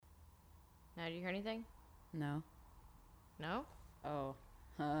Now, do you hear anything? No. No? Oh.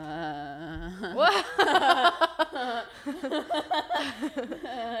 What?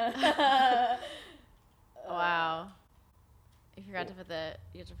 Wow. You forgot to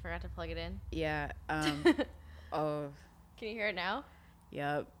forgot to plug it in? Yeah. Oh. Can you hear it now?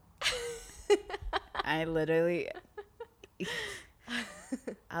 Yep. I literally...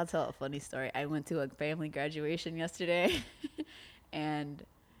 I'll tell a funny story. I went to a family graduation yesterday, and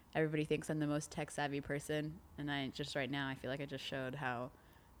everybody thinks I'm the most tech-savvy person, and I feel like I just showed how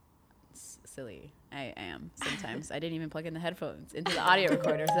silly I am sometimes. I didn't even plug in the headphones into the audio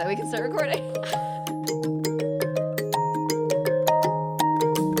recorder so that we can start recording.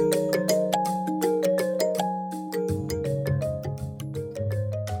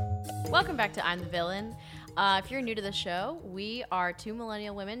 Welcome back to I'm the Villain. If you're new to the show, we are two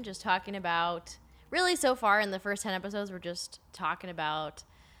millennial women just talking about, really so far in the first 10 episodes, we're just talking about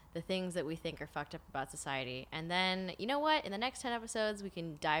the things that we think are fucked up about society. And then, you know what? In the next 10 episodes, we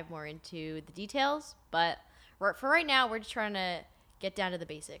can dive more into the details. But for right now, we're just trying to get down to the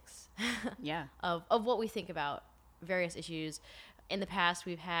basics Yeah. of what we think about various issues. In the past,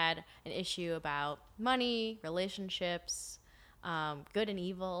 we've had an issue about money, relationships, good and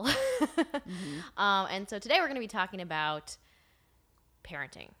evil. And so today we're going to be talking about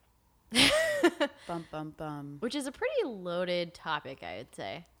parenting. Bum, bum, bum. Which is a pretty loaded topic, I would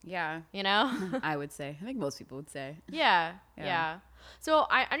say. Yeah. You know? I would say. I think most people would say. Yeah. So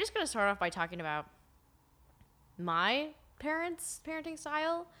I'm just going to start off by talking about my parents' parenting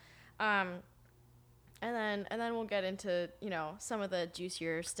style. And then we'll get into, some of the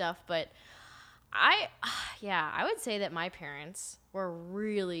juicier stuff. But I would say that my parents were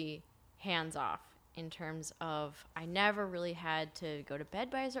really hands off in terms of I never really had to go to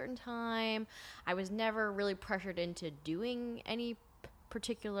bed by a certain time. I was never really pressured into doing any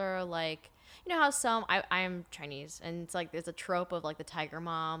particular, how I'm Chinese, and it's like there's a trope of like the tiger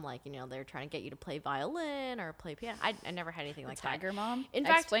mom, they're trying to get you to play violin or play piano. I never had anything like that. Tiger mom? In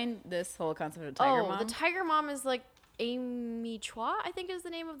fact, explain this whole concept of tiger mom. The tiger mom is like Amy Chua, I think is the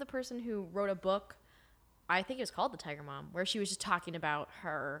name of the person who wrote a book. I think it was called The Tiger Mom, where she was just talking about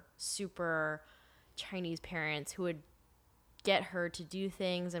her super Chinese parents who would get her to do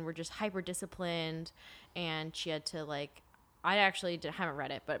things and were just hyper disciplined, and she had to I actually haven't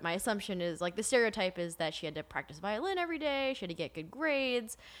read it, but my assumption is the stereotype is that she had to practice violin every day, she had to get good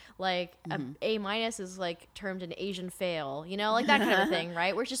grades, A- is termed an Asian fail, that kind of thing,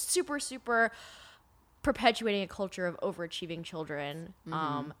 right? We're just super super perpetuating a culture of overachieving children,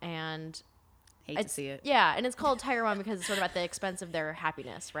 and Hate to see it. Yeah, and it's called Tiger Mom because it's sort of at the expense of their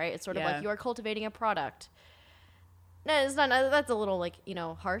happiness, right? It's sort of like you are cultivating a product. No, it's not. That's a little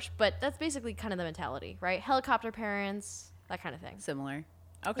harsh, but that's basically kind of the mentality, right? Helicopter parents, that kind of thing. Similar.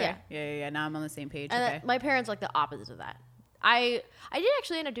 Okay. Yeah. Now I'm on the same page. And okay. My parents are the opposite of that. I did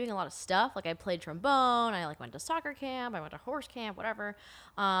actually end up doing a lot of stuff. I played trombone. I went to soccer camp. I went to horse camp, whatever.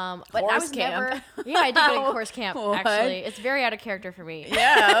 But horse I was camp. Yeah, I did go to horse camp. What? Actually, it's very out of character for me.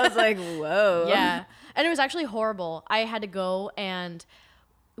 Yeah, I was like, whoa. Yeah, and it was actually horrible. I had to go and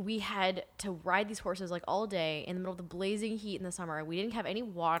we had to ride these horses all day in the middle of the blazing heat in the summer. We didn't have any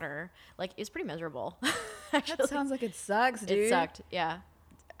water. It was pretty miserable. Actually. That sounds like it sucks, dude. It sucked. Yeah.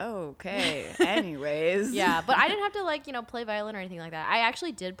 Okay. Anyways. Yeah, but I didn't have to play violin or anything like that. I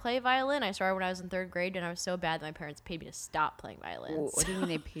actually did play violin. I started when I was in 3rd grade, and I was so bad that my parents paid me to stop playing violin. Ooh, what do you mean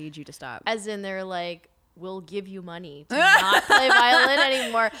they paid you to stop? As in they're we'll give you money to not play violin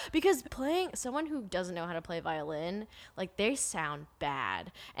anymore, because someone who doesn't know how to play violin, they sound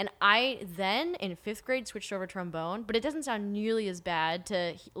bad. And I then in 5th grade switched over to trombone, but it doesn't sound nearly as bad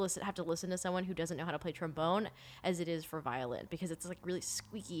to have to listen to someone who doesn't know how to play trombone as it is for violin, because it's really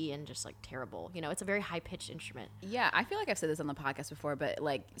squeaky and just terrible. It's a very high pitched instrument. Yeah, I feel like I've said this on the podcast before, but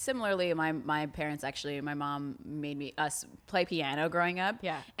similarly, my parents my mom made us play piano growing up.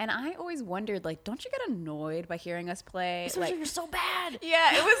 Yeah. And I always wondered, don't you get annoyed by hearing us play? Especially you're so bad. Yeah,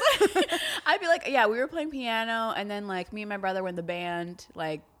 it was I'd be we were playing piano, and then me and my brother were in the band,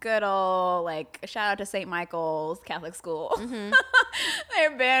 good old shout out to St. Michael's Catholic School. Mm-hmm.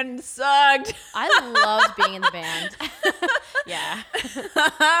 Their band sucked. I loved being in the band. Yeah.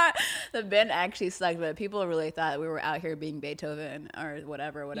 The band actually sucked, but people really thought we were out here being Beethoven or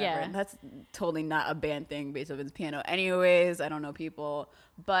whatever. Yeah. And that's totally not a band thing, Beethoven's piano. Anyways, I don't know people.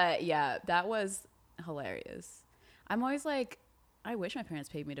 But yeah, that was hilarious. I'm always I wish my parents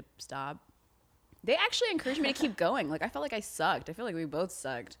paid me to stop. They actually encouraged me to keep going. I felt like I sucked. I feel like we both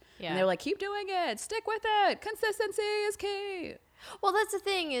sucked. Yeah. And they were keep doing it. Stick with it. Consistency is key. Well, that's the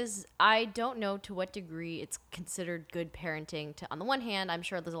thing is I don't know to what degree it's considered good parenting. On the one hand, I'm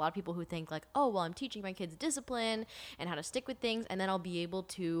sure there's a lot of people who think like, oh, well, I'm teaching my kids discipline and how to stick with things, and then I'll be able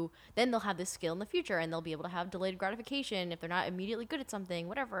to, then they'll have this skill in the future, and they'll be able to have delayed gratification if they're not immediately good at something,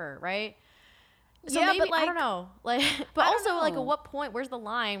 whatever, right? So Yeah, maybe, but, like, I don't know. Like, but I don't also, like, know. at what point, where's the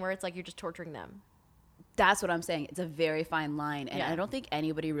line where it's like you're just torturing them? That's what I'm saying. It's a very fine line, and Yeah. I don't think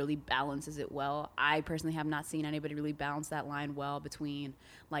anybody really balances it well. I personally have not seen anybody really balance that line well between,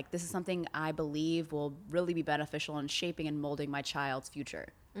 like, this is something I believe will really be beneficial in shaping and molding my child's future,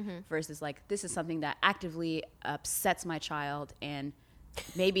 versus, like, this is something that actively upsets my child, and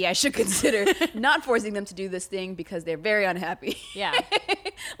maybe I should consider not forcing them to do this thing because they're very unhappy. Yeah.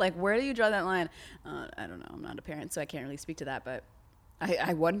 Like, where do you draw that line? I don't know. I'm not a parent, so I can't really speak to that, but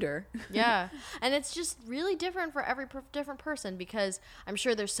I wonder. Yeah. And it's just really different for every different person, because I'm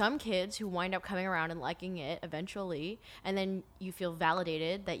sure there's some kids who wind up coming around and liking it eventually, and then you feel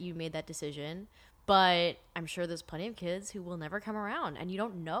validated that you made that decision. But I'm sure there's plenty of kids who will never come around, and you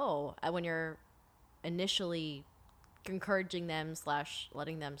don't know when you're initially encouraging them /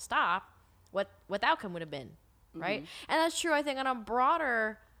 letting them stop what the outcome would have been, right? And that's true, I think, on a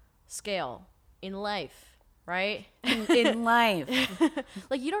broader scale in life. Right? In life.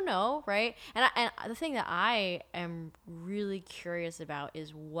 Like, you don't know, right? And the thing that I am really curious about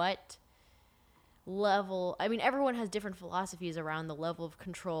is what level, I mean, everyone has different philosophies around the level of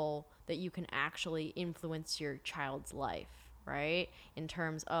control that you can actually influence your child's life, right? In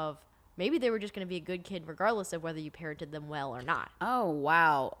terms of maybe they were just going to be a good kid regardless of whether you parented them well or not. Oh,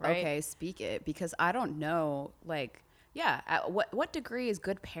 wow. Right? Okay, speak it. Because I don't know, like, yeah, at what degree is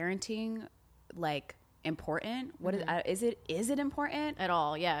good parenting, like, important? What is it important At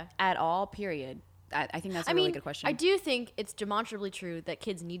all, yeah. at all, period? I think that's a really good question. I do think it's demonstrably true that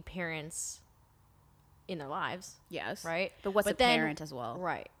kids need parents in their lives. Yes. Right? But what's a then- parent as well?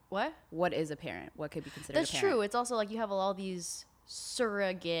 Right. What? What is a parent? What could be considered That's a parent? true. It's also like you have all these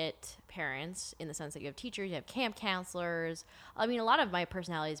surrogate parents in the sense that you have teachers, you have camp counselors. I mean, a lot of my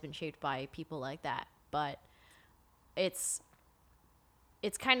personality has been shaped by people like that, but it's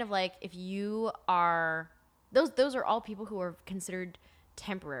kind of like if you are those are all people who are considered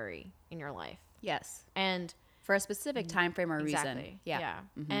temporary in your life. Yes. And For a specific time frame or reason. exactly. Yeah.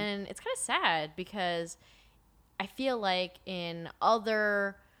 And it's kind of sad because I feel like in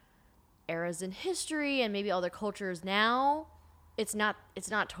other eras in history and maybe other cultures now, it's not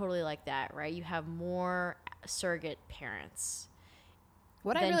totally like that, right? You have more surrogate parents.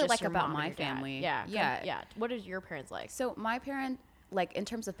 What I than really just like your about mom and my your dad. family. Yeah. Yeah. Yeah. What is your parents like? So my parent, like, in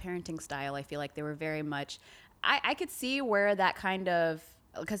terms of parenting style, I feel like they were very much, I could see where that kind of,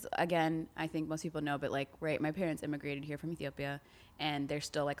 because again, I think most people know, but like, right, my parents immigrated here from Ethiopia, and there's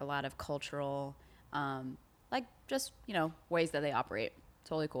still like a lot of cultural, like, just, you know, ways that they operate.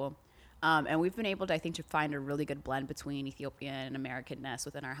 Totally cool. And we've been able to, I think, to find a really good blend between Ethiopian and Americanness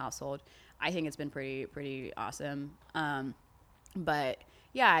within our household. I think it's been pretty awesome. But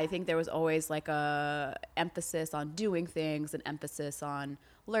yeah, I think there was always like a emphasis on doing things, an emphasis on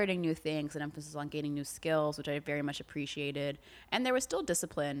learning new things, an emphasis on gaining new skills, which I very much appreciated. And there was still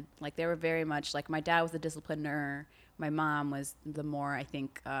discipline. Like, they were very much like, my dad was the discipliner. My mom was the more, I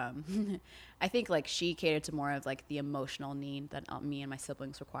think, I think like she catered to more of like the emotional need that me and my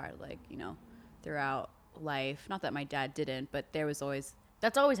siblings required, like, you know, throughout life. Not that my dad didn't, but there was always,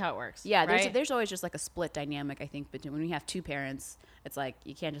 That's always how it works. yeah, right? there's always just like a split dynamic, I think, between when you have two parents. It's like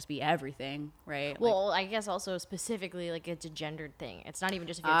you can't just be everything, right? Well, I guess also specifically, like, it's a gendered thing. It's not even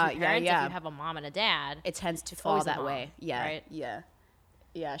just if you Ah, have two yeah, parents. yeah. If you have a mom and a dad, it tends to it's fall always a that mom, way. Yeah, right? yeah.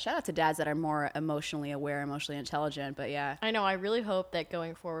 Shout out to dads that are more emotionally aware, emotionally intelligent. But yeah, I know. I really hope that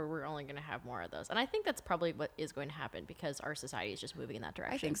going forward, we're only going to have more of those. And I think that's probably what is going to happen because our society is just moving in that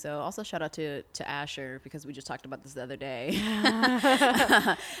direction. I think so. Also, shout out to Asher, because we just talked about this the other day.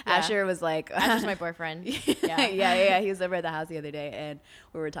 Asher was like, Asher's my boyfriend. Yeah. yeah. He was over at the house the other day, and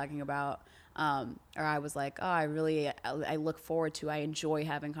we were talking about, or I was like, oh, I look forward to, I enjoy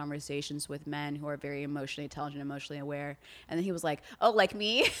having conversations with men who are very emotionally intelligent, emotionally aware. And then he was like, oh, like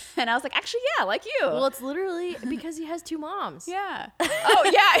me? And I was like, actually, yeah, like you. Well, it's literally because he has two moms. Yeah. Oh,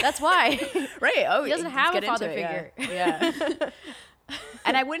 yeah. That's why. Right. Oh, He doesn't let's have a get into father it, figure. Yeah.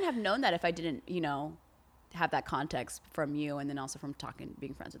 And I wouldn't have known that if I didn't, you know, have that context from you, and then also from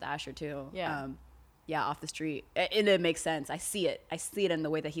being friends with Asher too. Yeah. Yeah, off the street. And it makes sense. I see it. I see it in the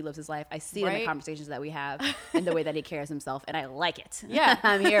way that he lives his life. I see it in the Right? conversations that we have, in the way that he carries himself, and I like it. Yeah.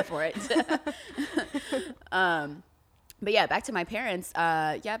 I'm here for it. But yeah, back to my parents.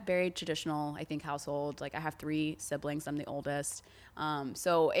 Yeah, very traditional, I think, household. Like I have 3 siblings. I'm the oldest.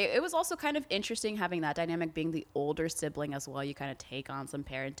 So it was also kind of interesting having that dynamic, being the older sibling as well. You kind of take on some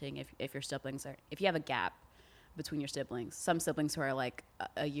parenting if your siblings are, if you have a gap between your siblings. Some siblings who are like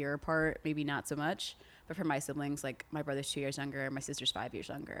a year apart, maybe not so much. But for my siblings, like my brother's 2 years younger, my sister's 5 years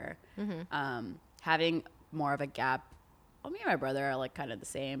younger. Having more of a gap. Well, me and my brother are like kind of the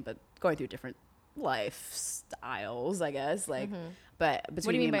same, but going through different lifestyles, I guess. Like, but between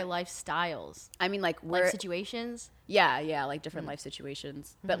What do you mean me by and lifestyles? I mean, like we're Life situations? yeah, like different life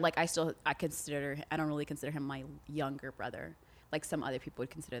situations. But like I don't really consider him my younger brother. Like some other people would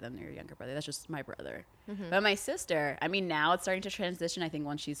consider them their younger brother. That's just my brother. But my sister, I mean, now it's starting to transition. I think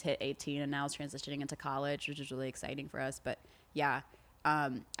once she's hit 18 and now it's transitioning into college, which is really exciting for us. But yeah,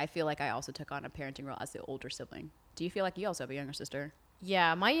 I feel like I also took on a parenting role as the older sibling. Do you feel like you also have a younger sister?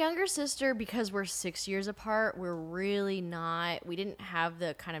 Yeah, my younger sister, because we're 6 years apart, we didn't have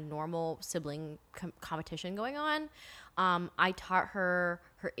the kind of normal sibling competition going on. I taught her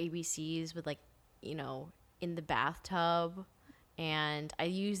ABCs with, like, in the bathtub. And I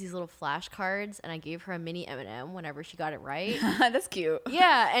used these little flashcards, and I gave her a mini M&M whenever she got it right. That's cute.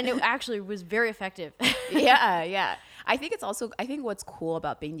 Yeah, and it actually was very effective. Yeah. I think what's cool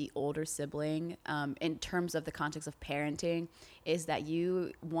about being the older sibling, in terms of the context of parenting, is that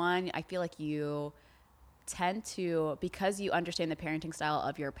I feel like you tend to, because you understand the parenting style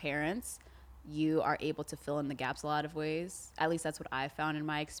of your parents, you are able to fill in the gaps a lot of ways. At least that's what I found in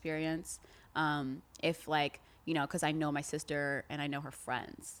my experience. If like, because I know my sister and I know her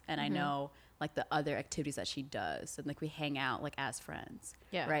friends and I know like the other activities that she does, and like we hang out like as friends.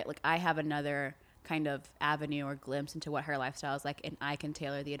 Yeah. Right. Like I have another kind of avenue or glimpse into what her lifestyle is like, and I can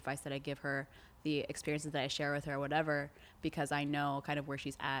tailor the advice that I give her, the experiences that I share with her, whatever, because I know kind of where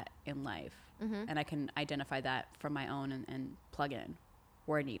she's at in life, and I can identify that from my own and plug in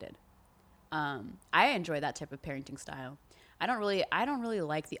where needed. I enjoy that type of parenting style. I don't really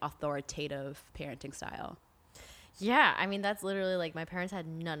like the authoritative parenting style. Yeah, I mean, that's literally like my parents had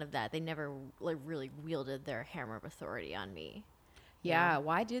none of that. They never like really wielded their hammer of authority on me. Yeah.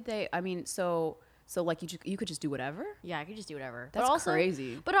 Why did they? I mean, so like you could just do whatever? Yeah, I could just do whatever. That's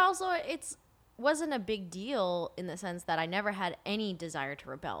crazy. But also, wasn't a big deal in the sense that I never had any desire to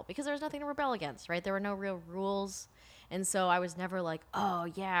rebel, because there was nothing to rebel against, right? There were no real rules. And so I was never like, oh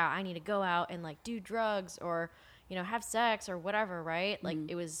yeah, I need to go out and like do drugs or, have sex or whatever, right? Like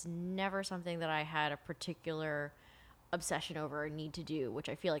it was never something that I had a particular obsession over or need to do, which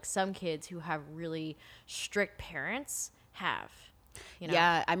I feel like some kids who have really strict parents have.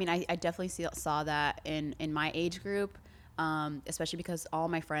 Yeah, I mean, I definitely saw that in my age group, especially because all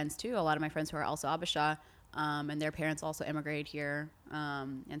my friends too, a lot of my friends who are also Abisha, and their parents also immigrated here,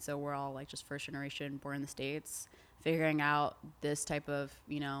 and so we're all like just first generation born in the States, figuring out this type of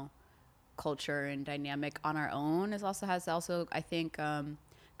culture and dynamic on our own has also I think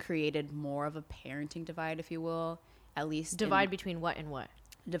created more of a parenting divide, if you will, at least between what and what?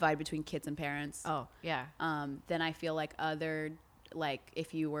 Divide between kids and parents. Oh yeah. Then I feel like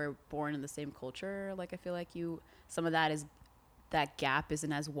if you were born in the same culture, like I feel like some of that gap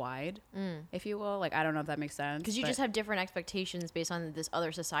isn't as wide, if you will. Like I don't know if that makes sense. Because you just have different expectations based on this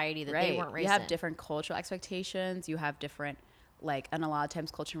other society that they weren't raised in. You have different cultural expectations. You have different and a lot of times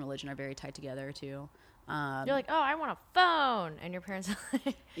culture and religion are very tied together too. You're like, oh, I want a phone, and your parents are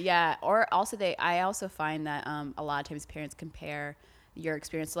like, yeah. Or also I also find that a lot of times parents compare your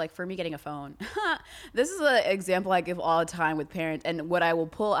experience. So like for me getting a phone, this is an example I give all the time with parents, and what I will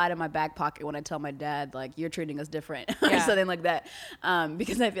pull out of my back pocket when I tell my dad, like, you're treating us different, or something like that.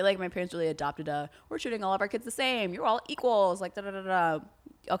 Because I feel like my parents really adopted we're treating all of our kids the same. You're all equals, like da da da da.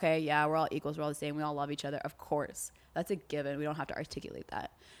 Okay, yeah, we're all equals. We're all the same. We all love each other. Of course, that's a given. We don't have to articulate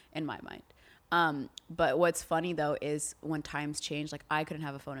that in my mind. But what's funny though is when times change, like I couldn't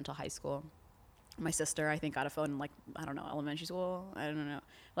have a phone until high school. My sister, I think, got a phone in like, I don't know, elementary school. I don't know.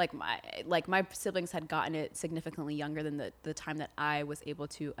 Like my siblings had gotten it significantly younger than the time that I was able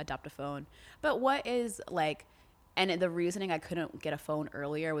to adopt a phone. But what is like, and the reasoning I couldn't get a phone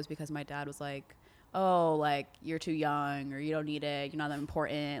earlier was because my dad was like, oh, like you're too young, or you don't need it, you're not that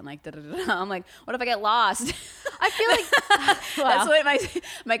important, like da da da. I'm like, what if I get lost? I feel like That's what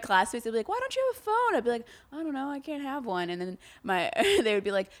my classmates would be like, why don't you have a phone? I'd be like, I don't know, I can't have one. And then they would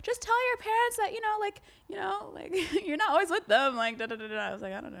be like, just tell your parents that like you're not always with them, like da da da da. I was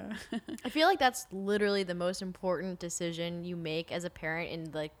like, I don't know. I feel like that's literally the most important decision you make as a parent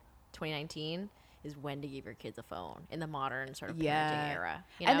in like 2019 is when to give your kids a phone in the modern sort of Yeah. parenting era.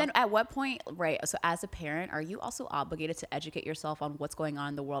 You know? And then at what point, right? So as a parent, are you also obligated to educate yourself on what's going on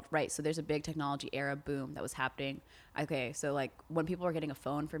in the world? Right. So there's a big technology era boom that was happening. Okay. So like when people were getting a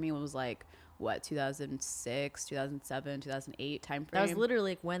phone for me, it was like, what, 2006, 2007, 2008 time frame? That was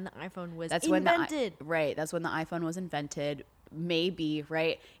literally like when the iPhone was That's invented. Right. That's when the iPhone was invented. Maybe,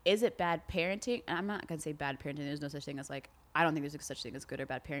 right? Is it bad parenting? And I'm not going to say bad parenting. There's no such thing as like, I don't think there's such thing as good or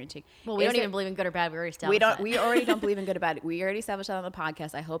bad parenting. Well, we Is don't even believe in good or bad. We already established that. We already don't believe in good or bad. We already established that on the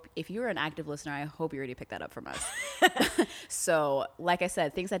podcast. I hope if you're an active listener, I hope you already picked that up from us. So, like I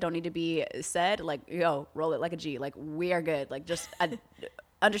said, things that don't need to be said, like, yo, roll it like a G. Like, we are good. Like, just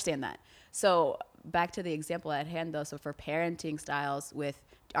understand that. So, back to the example at hand, though. So, for parenting styles,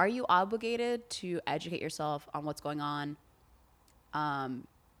 are you obligated to educate yourself on what's going on,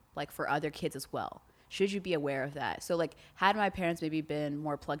 like for other kids as well? Should you be aware of that? So like, had my parents maybe been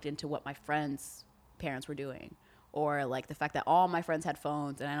more plugged into what my friends' parents were doing, or like the fact that all my friends had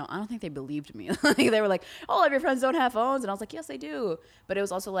phones, and I don't think they believed me. They were like, all of your friends don't have phones, and I was like, yes, they do. But it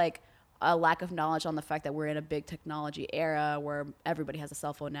was also like a lack of knowledge on the fact that we're in a big technology era where everybody has a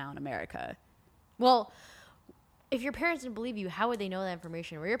cell phone now in America. Well, if your parents didn't believe you, how would they know that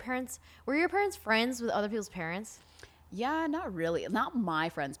information? Were your parents friends with other people's parents? Yeah, not really. Not my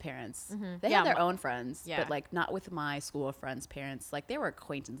friends' parents. They Yeah, had their own friends, yeah. but like not with my school of friends' parents. Like they were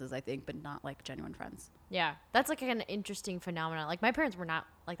acquaintances, I think, but not like genuine friends. Yeah, that's like an interesting phenomenon. Like my parents were not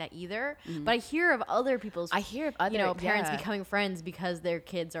like that either, but I hear of other people's, I hear of other parents yeah. becoming friends because their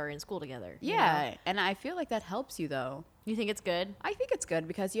kids are in school together. you Yeah, know? and I feel like that helps you though. You think it's good? I think it's good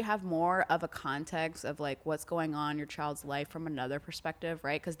because you have more of a context of like what's going on in your child's life from another perspective,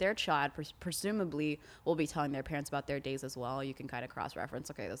 right? Because their child presumably will be telling their parents about their days as well. You can kind of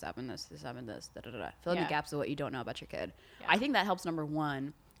cross-reference, okay, this happened, this happened, this, da da da. Fill in Yeah. the gaps of what you don't know about your kid. Yeah. I think that helps. Number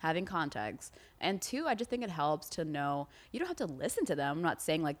one, having context, and two, I just think it helps to know you don't have to listen to them. I'm not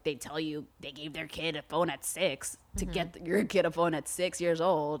saying like they tell you they gave their kid a phone at 6 to get your kid a phone at 6 years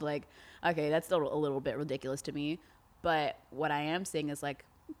old. Like, okay, that's still a little bit ridiculous to me. But what I am saying is like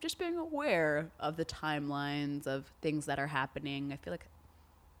just being aware of the timelines of things that are happening. I feel like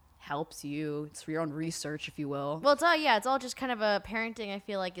helps you. It's for your own research, if you will. Well, it's all just kind of a parenting. I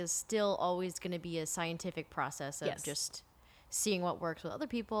feel like is still always going to be a scientific process of Yes. just seeing what works with other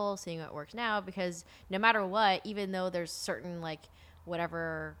people, seeing what works now. Because no matter what, even though there's certain like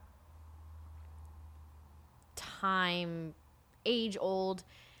whatever time, age old.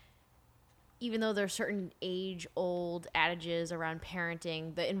 Even though there's certain age-old adages around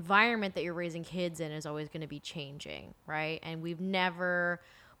parenting, the environment that you're raising kids in is always going to be changing, right? And we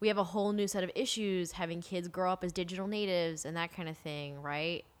have a whole new set of issues having kids grow up as digital natives and that kind of thing,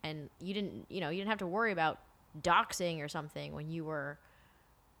 right? And you didn't have to worry about doxing or something when you were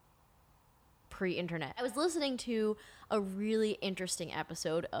pre-internet. I was listening to a really interesting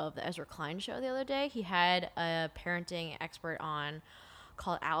episode of the Ezra Klein show the other day. He had a parenting expert on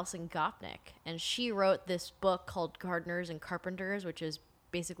called Alison Gopnik, and she wrote this book called Gardeners and Carpenters, which is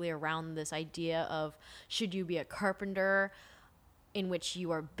basically around this idea of should you be a carpenter in which you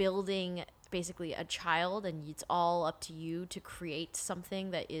are building basically a child and it's all up to you to create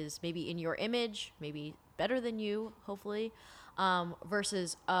something that is maybe in your image, maybe better than you, hopefully,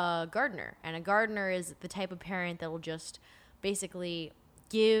 versus a gardener. And a gardener is the type of parent that will just basically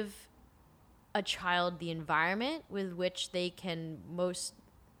give a child the environment with which they can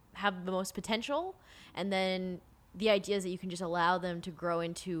have the most potential, and then the idea is that you can just allow them to grow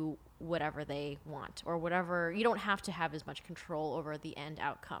into whatever they want or whatever. You don't have to have as much control over the end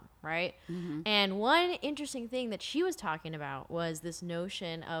outcome, right? And one interesting thing that she was talking about was this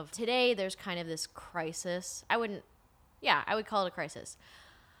notion of today there's kind of this crisis. I would call it a crisis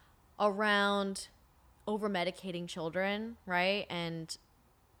around over medicating children, right? And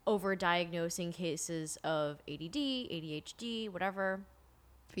over-diagnosing cases of ADD, ADHD, whatever.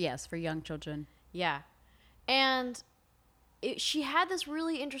 Yes, for young children. Yeah. And she had this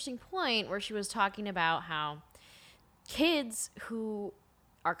really interesting point where she was talking about how kids who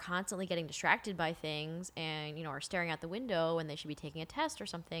are constantly getting distracted by things and, are staring out the window when they should be taking a test or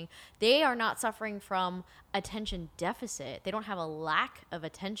something, they are not suffering from attention deficit. They don't have a lack of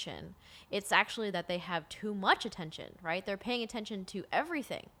attention. It's actually that they have too much attention, right? They're paying attention to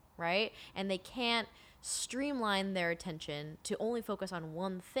everything, right? And they can't streamline their attention to only focus on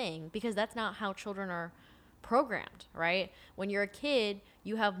one thing because that's not how children are programmed, right? When you're a kid,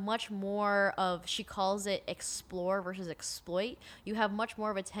 you have much more of, she calls it explore versus exploit. You have much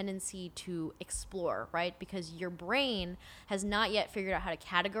more of a tendency to explore, right? Because your brain has not yet figured out how to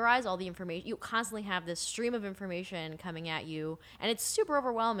categorize all the information. You constantly have this stream of information coming at you, and it's super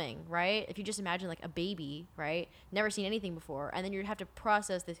overwhelming, right? If you just imagine like a baby, right? Never seen anything before, and then you'd have to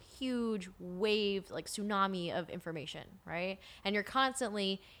process this huge wave, like tsunami of information, right? And you're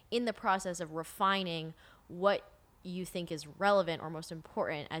constantly in the process of refining what you think is relevant or most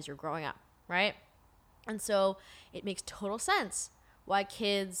important as you're growing up, right? And so it makes total sense why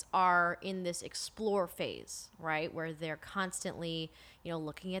kids are in this explore phase, right? Where they're constantly,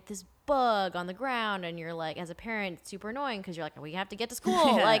 looking at this bug on the ground, and you're like, as a parent, it's super annoying because you're like, we have to get to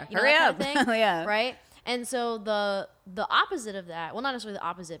school, Yeah, like, hurry that up. kind of thing, Yeah. right? And so the opposite of that, well, not necessarily the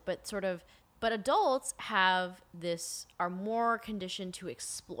opposite, but but adults are more conditioned to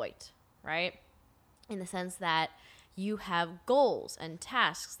exploit, right? In the sense that you have goals and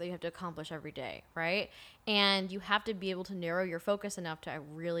tasks that you have to accomplish every day, right? And you have to be able to narrow your focus enough to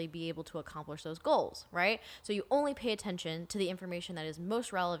really be able to accomplish those goals, right? So you only pay attention to the information that is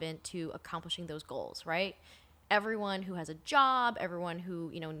most relevant to accomplishing those goals, right? Everyone who has a job, everyone who,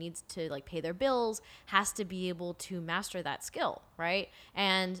 needs to like pay their bills has to be able to master that skill, right?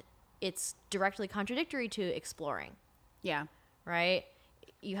 And it's directly contradictory to exploring. Yeah. Right?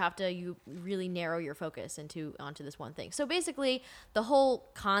 You really narrow your focus onto this one thing. So basically, the whole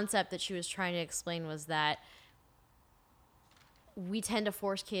concept that she was trying to explain was that we tend to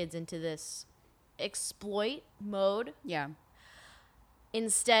force kids into this exploit mode. Yeah.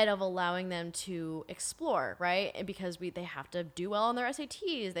 Instead of allowing them to explore, right? And because they have to do well on their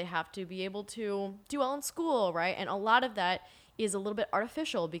SATs, they have to be able to do well in school, right? And a lot of that is a little bit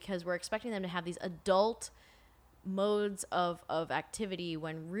artificial because we're expecting them to have these adult modes of activity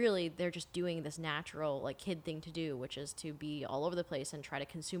when really they're just doing this natural like kid thing to do, which is to be all over the place and try to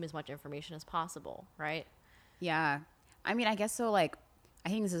consume as much information as possible, right? Yeah. I mean, I guess so. Like, I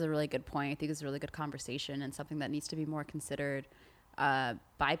think this is a really good point. I think it's a really good conversation and something that needs to be more considered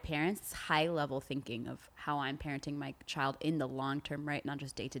by parents. High level thinking of how I'm parenting my child in the long term, right? Not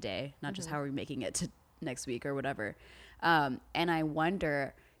just day to day, not just how are we making it to next week or whatever. And I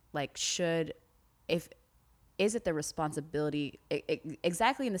wonder, like, is it the responsibility,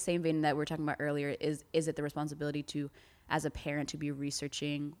 exactly in the same vein that we were talking about earlier, is it the responsibility to, as a parent, to be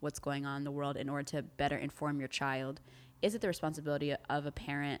researching what's going on in the world in order to better inform your child? Is it the responsibility of a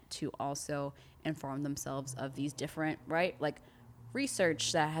parent to also inform themselves of these different, right, like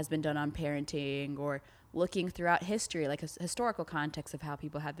research that has been done on parenting, or looking throughout history, like a historical context of how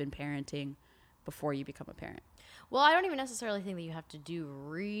people have been parenting before you become a parent? Well, I don't even necessarily think that you have to do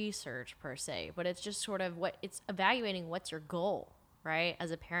research per se, but it's just sort of it's evaluating what's your goal, right?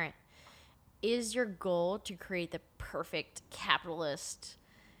 As a parent, is your goal to create the perfect capitalist,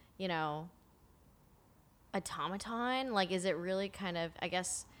 automaton? Like, is it really kind of, I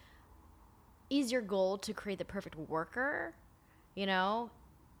guess, is your goal to create the perfect worker,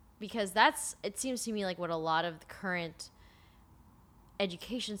 Because it seems to me like what a lot of the current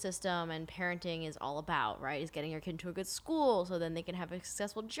education system and parenting is all about, right? Is getting your kid into a good school so then they can have a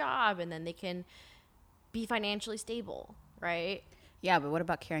successful job and then they can be financially stable, right? Yeah, but what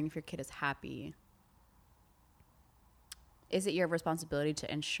about caring if your kid is happy? Is it your responsibility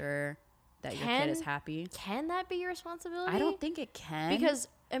to ensure that your kid is happy? Can that be your responsibility? I don't think it can. Because,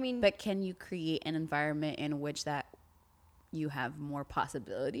 I mean... But can you create an environment in which that you have more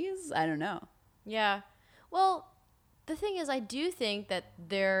possibilities? I don't know. Yeah. Well... The thing is, I do think that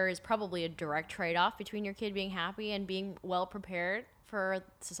there is probably a direct trade-off between your kid being happy and being well prepared for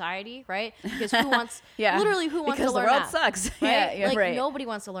society, right? Because who wants, literally who wants to learn math? Because the world sucks. Right? Yeah, like, right. Nobody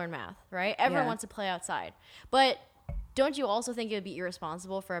wants to learn math, right? Everyone wants to play outside. But don't you also think it would be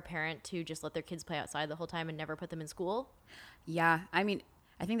irresponsible for a parent to just let their kids play outside the whole time and never put them in school? Yeah. I mean,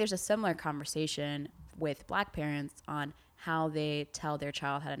 I think there's a similar conversation with Black parents on how they tell their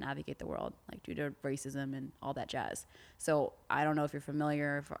child how to navigate the world, like due to racism and all that jazz. So I don't know if you're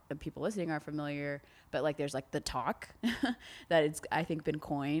familiar, if people listening are familiar, but like there's like the talk that it's, I think, been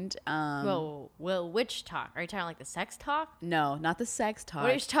coined. Well, which talk? Are you talking like the sex talk? No, not the sex talk.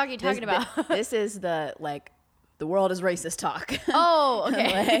 What are you talking about? This is the like the world is racist talk. Oh,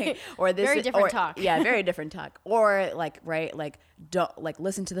 okay. Like, or this very different talk. Yeah, very different talk. Or like, right, like don't like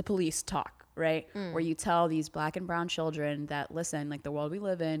listen to the police talk, right? Where you tell these Black and brown children that, listen, like the world we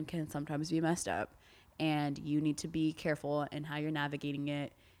live in can sometimes be messed up, and you need to be careful in how you're navigating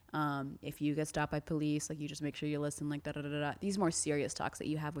it. If you get stopped by police, like you just make sure you listen, like da da da da. These more serious talks that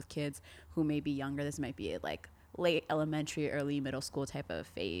you have with kids who may be younger. This might be like late elementary, early middle school type of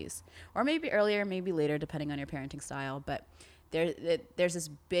phase, or maybe earlier, maybe later, depending on your parenting style. But there's this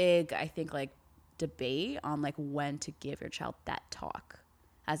big, I think, like debate on like when to give your child that talk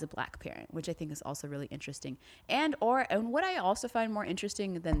as a Black parent, which I think is also really interesting. And what I also find more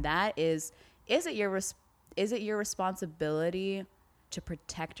interesting than that is it your responsibility to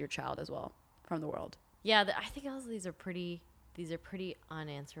protect your child as well from the world? Yeah, I think all of these are pretty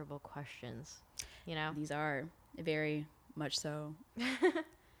unanswerable questions. You know, These are very much so,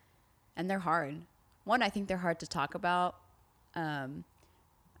 and they're hard. One, I think they're hard to talk about.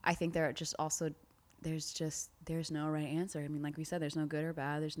 I think they're just also there's no right answer. I mean, like we said, there's no good or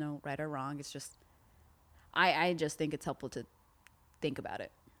bad. There's no right or wrong. It's just I just think it's helpful to think about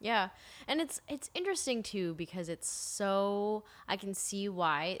it. Yeah. And it's interesting too, because it's so, I can see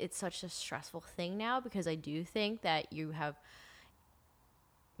why it's such a stressful thing now, because I do think that you have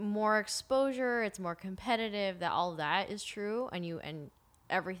more exposure, it's more competitive, that all of that is true, and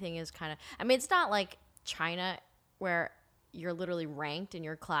everything is kind of, I mean, it's not like China where you're literally ranked in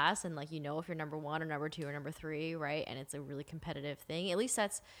your class and like, you know, if you're number 1 or number 2 or number 3, right? And it's a really competitive thing. At least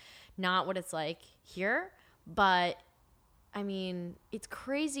that's not what it's like here. But I mean, it's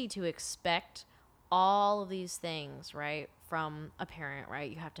crazy to expect all of these things, right, from a parent, right?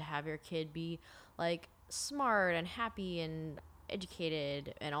 You have to have your kid be like smart and happy and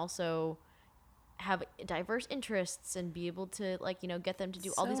educated, and also have diverse interests and be able to, like, you know, get them to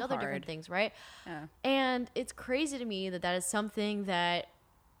do all these other different things, right? Yeah. And it's crazy to me that is something that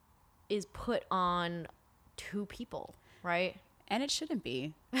is put on 2 people, right? And it shouldn't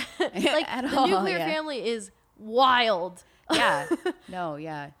be. Like, At the all, nuclear yeah. family is wild. Yeah. No,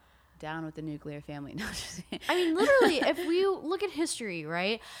 yeah. Down with the nuclear family. No, just I mean, literally, if we look at history,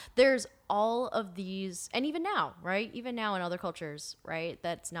 right, there's all of these, and even now, right, even now in other cultures, right,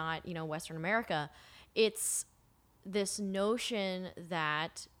 that's not, you know, Western America, it's this notion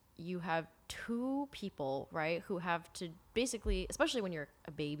that you have 2 people, right, who have to basically, especially when you're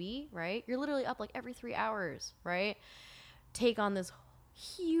a baby, right, you're literally up like every 3 hours, right, take on this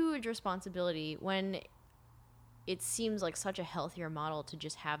huge responsibility, when it seems like such a healthier model to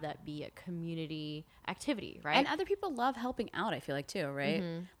just have that be a community activity, right? And other people love helping out, I feel like, too, right?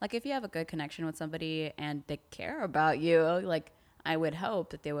 Mm-hmm. Like, if you have a good connection with somebody and they care about you, like, I would hope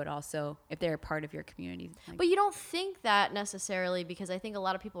that they would also, if they're a part of your community. Like, but you don't think that necessarily, because I think a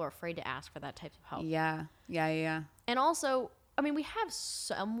lot of people are afraid to ask for that type of help. Yeah. And also, I mean, we have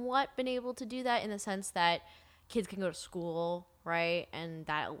somewhat been able to do that in the sense that kids can go to school, right? And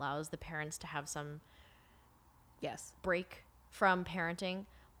that allows the parents to have some break from parenting.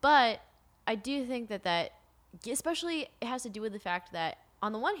 But I do think that especially, it has to do with the fact that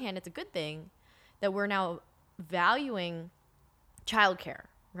on the one hand, it's a good thing that we're now valuing childcare,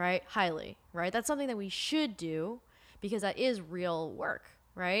 right, highly, right? That's something that we should do, because that is real work,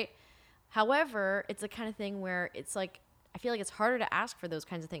 right? However, it's the kind of thing where it's like, I feel like it's harder to ask for those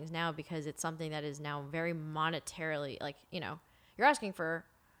kinds of things now, because it's something that is now very monetarily, like, you know, you're asking for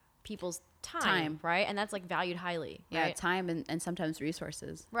people's time, right? And that's like valued highly. Yeah, right? time and sometimes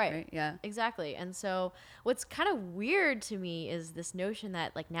resources. Right. Yeah. Exactly. And so what's kind of weird to me is this notion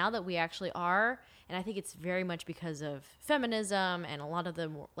that, like, now that we actually are, and I think it's very much because of feminism and a lot of the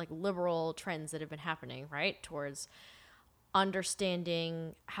more, like, liberal trends that have been happening, right, towards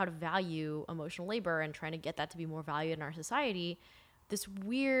understanding how to value emotional labor and trying to get that to be more valued in our society. This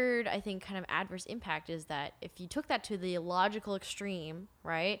weird, I think, kind of adverse impact is that if you took that to the illogical extreme,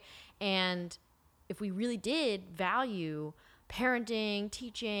 right, and if we really did value parenting,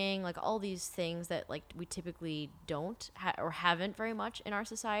 teaching, like all these things that, like, we typically don't or haven't very much in our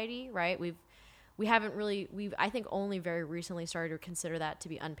society, right? We haven't really, I think only very recently started to consider that to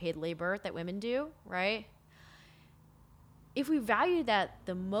be unpaid labor that women do, right? If we value that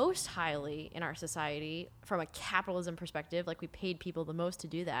the most highly in our society from a capitalism perspective, like we paid people the most to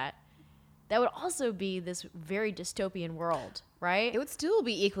do that, that would also be this very dystopian world, right? It would still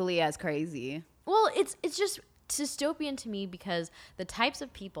be equally as crazy. Well, it's just dystopian to me, because the types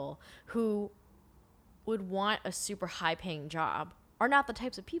of people who would want a super high paying job are not the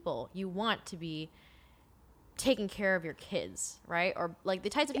types of people you want to be taking care of your kids, right? Or like the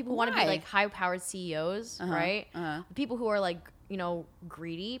types of people who want to be like high powered CEOs, right? People who are like, you know,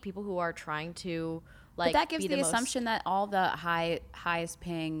 greedy, people who are trying to, like, but that gives the assumption that all the highest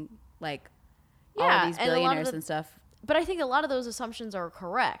paying, like, all of these and billionaires and stuff. But I think a lot of those assumptions are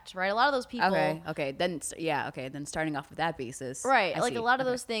correct, right? A lot of those people. Okay. Then starting off with that basis. Right. Like a lot of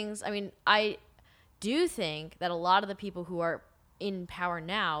those things. I mean, I do think that a lot of the people who are in power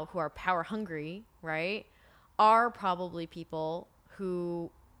now, who are power hungry, right, are probably people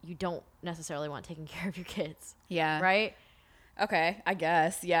who you don't necessarily want taking care of your kids. Yeah. Right? Okay, I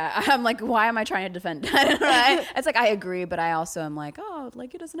guess. Yeah. I'm like, why am I trying to defend that? It's like, I agree, but I also am like, oh,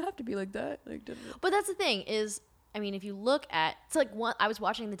 like, it doesn't have to be like that. Like, but that's the thing is, I mean, if you look at, it's like I was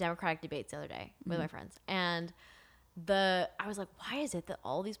watching the Democratic debates the other day with my friends, and I was like, why is it that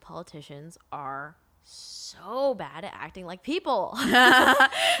all these politicians are so bad at acting like people?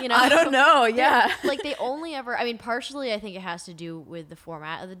 I don't know. Yeah. Like they only ever, I mean, partially I think it has to do with the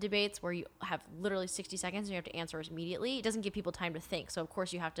format of the debates where you have literally 60 seconds and you have to answer immediately. It doesn't give people time to think. So of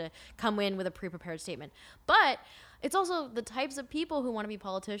course you have to come in with a pre-prepared statement. But it's also the types of people who want to be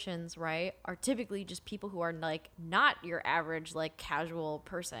politicians, right, are typically just people who are like not your average like casual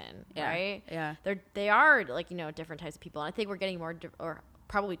person, right? Yeah. They are like, different types of people. And I think we're getting more or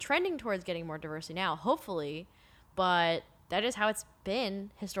probably trending towards getting more diversity now, hopefully. But that is how it's been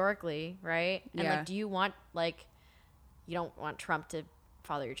historically, right? And like, do you want you don't want Trump to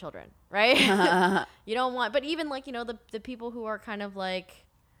father your children, right? You don't want, but even like, the people who are kind of like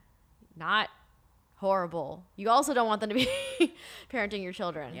not horrible, you also don't want them to be parenting your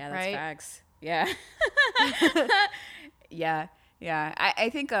children. Yeah, that's right? facts. Yeah. Yeah. I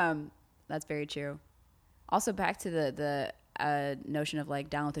think that's very true. Also, back to the notion of like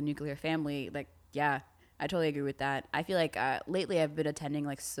down with the nuclear family, like, yeah, I totally agree with that. I feel like lately I've been attending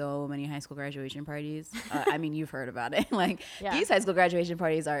like so many high school graduation parties. I mean, you've heard about it. Like these high school graduation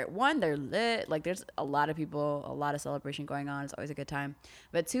parties are, one, they're lit. Like there's a lot of people, a lot of celebration going on. It's always a good time.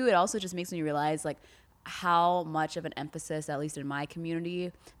 But two, it also just makes me realize like how much of an emphasis, at least in my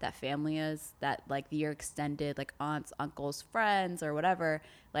community, that family is, that like your extended like aunts, uncles, friends, or whatever,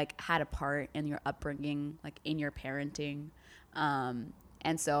 like had a part in your upbringing, like in your parenting.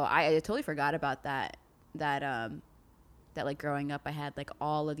 And so I totally forgot about that like growing up I had like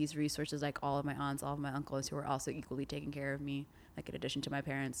all of these resources, like all of my aunts, all of my uncles who were also equally taking care of me, like in addition to my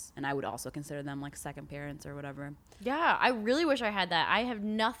parents, and I would also consider them like second parents or whatever. Yeah, I really wish I had that. I have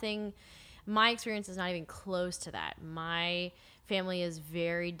nothing, my experience is not even close to that. My family is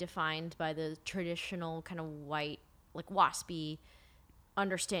very defined by the traditional kind of white, like waspy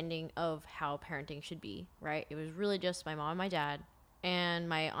understanding of how parenting should be, right? It was really just my mom and my dad, and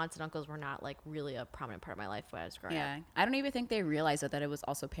my aunts and uncles were not like really a prominent part of my life when I was growing up. Yeah, I don't even think they realized that it was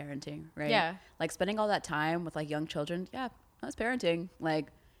also parenting, right? Yeah, like spending all that time with like young children. Yeah, that's parenting, like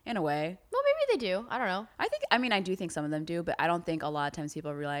in a way. Well, maybe they do. I don't know. I do think some of them do, but I don't think a lot of times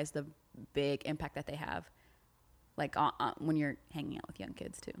people realize the big impact that they have, like when you're hanging out with young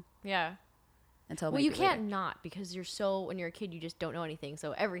kids too. Yeah. Until well, you can't not, because when you're a kid, you just don't know anything,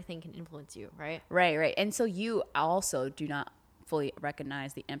 so everything can influence you, right? Right. And so you also do not fully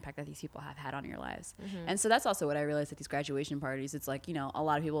recognize the impact that these people have had on your lives. Mm-hmm. And so that's also what I realized at these graduation parties. It's like, a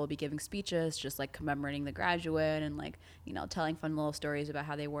lot of people will be giving speeches, just like commemorating the graduate and like, telling fun little stories about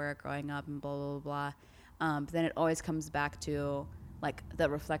how they were growing up and blah, blah, blah, blah. But then it always comes back to like the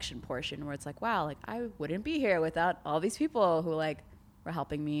reflection portion where it's like, wow, like I wouldn't be here without all these people who like were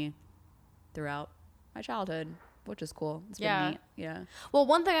helping me throughout my childhood, which is cool. It's been neat. Yeah. Well,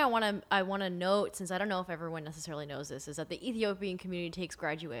 one thing I want to note, since I don't know if everyone necessarily knows this, is that the Ethiopian community takes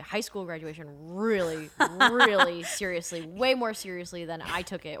high school graduation really, really seriously, way more seriously than I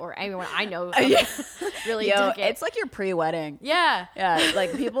took it, or anyone I know really took it. It's like your pre-wedding. Yeah. Yeah.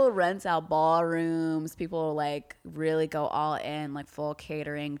 Like people rent out ballrooms. People like really go all in, like full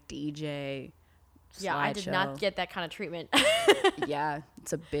catering, DJ. Yeah, I did not get that kind of treatment. Yeah,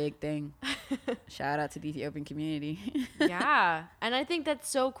 it's a big thing. Shout out to the Ethiopian community. Yeah, and I think that's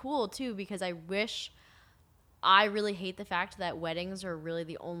so cool too, because I really hate the fact that weddings are really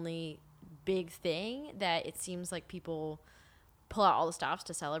the only big thing that it seems like people pull out all the stops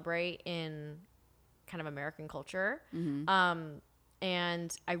to celebrate in kind of American culture. Mm-hmm.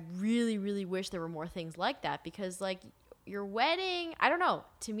 And I really, really wish there were more things like that, because like your wedding, I don't know,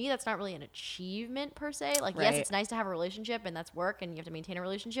 to me that's not really an achievement per se. Like yes, it's nice to have a relationship and that's work and you have to maintain a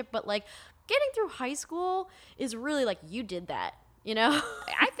relationship, but like getting through high school is really like you did that,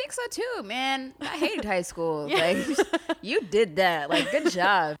 I think so too, man. I hated high school. Like you did that, like good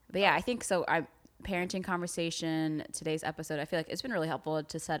job. But yeah, I think so. Parenting conversation, today's episode, I feel like it's been really helpful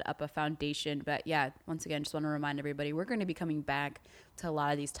to set up a foundation. But yeah, once again, just want to remind everybody, we're going to be coming back to a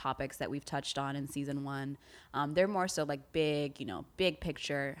lot of these topics that we've touched on in season 1. They're more so like big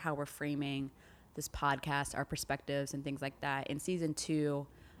picture, how we're framing this podcast, our perspectives and things like that. In season 2,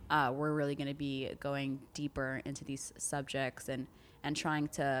 we're really going to be going deeper into these subjects and trying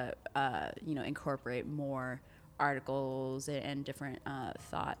to, incorporate more articles and different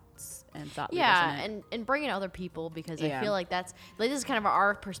thoughts and thought Yeah, leaders in it. and bring in other people, because I Yeah. feel like that's like, this is kind of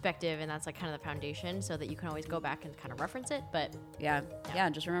our perspective, and that's like kind of the foundation, so that you can always go back and kind of reference it. But Yeah.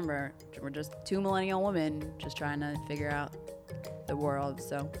 Just remember, we're just two millennial women just trying to figure out the world.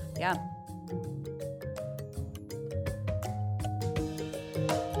 So yeah.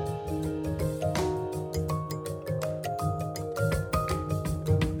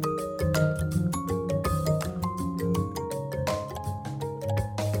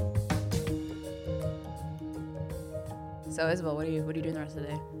 So Isabel, what are you doing the rest of the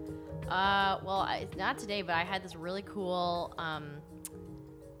day? well, not today, but I had this really cool.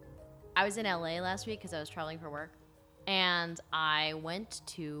 I was in LA last week because I was traveling for work, and I went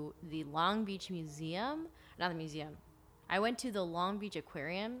to the Long Beach Museum. Not the museum. I went to the Long Beach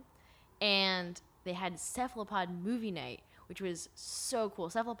Aquarium, and they had cephalopod movie night, which was so cool.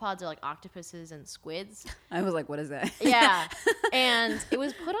 Cephalopods are like octopuses and squids. I was like, what is that? Yeah, and it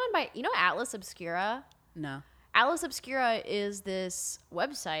was put on by Atlas Obscura. No. Atlas Obscura is this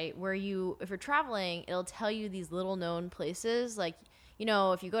website where if you're traveling, it'll tell you these little known places. Like,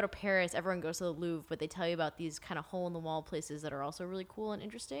 if you go to Paris, everyone goes to the Louvre, but they tell you about these kind of hole in the wall places that are also really cool and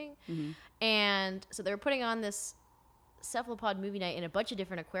interesting. Mm-hmm. And so they were putting on this cephalopod movie night in a bunch of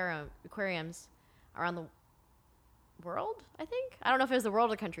different aquariums around the world, I think. I don't know if it was the world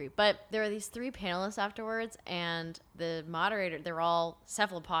or the country, but there were these 3 panelists afterwards, and the moderator, they're all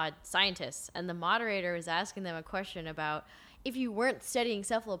cephalopod scientists, and the moderator was asking them a question about, if you weren't studying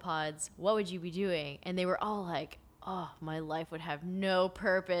cephalopods, what would you be doing? And they were all like, oh, my life would have no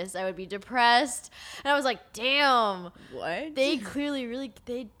purpose. I would be depressed. And I was like, damn. What? They clearly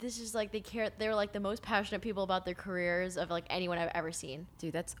this is like, they care. They're like the most passionate people about their careers of like anyone I've ever seen.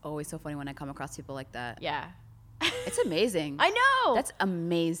 Dude, that's always so funny when I come across people like that. Yeah. It's amazing. I know. That's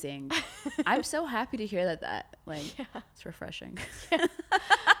amazing. I'm so happy to hear that. Like, it's refreshing. Yeah.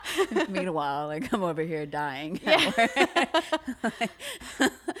 Meanwhile, like, I'm over here dying. Yeah.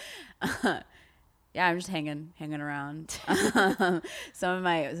 Yeah, I'm just hanging around. Some of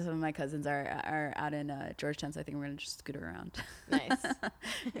my cousins are out in Georgetown, so I think we're gonna just scoot around. Nice.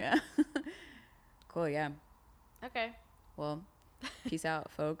 Yeah. Cool. Yeah. Okay. Well, peace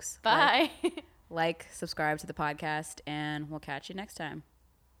out, folks. Bye. Like, subscribe to the podcast, and we'll catch you next time.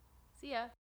 See ya.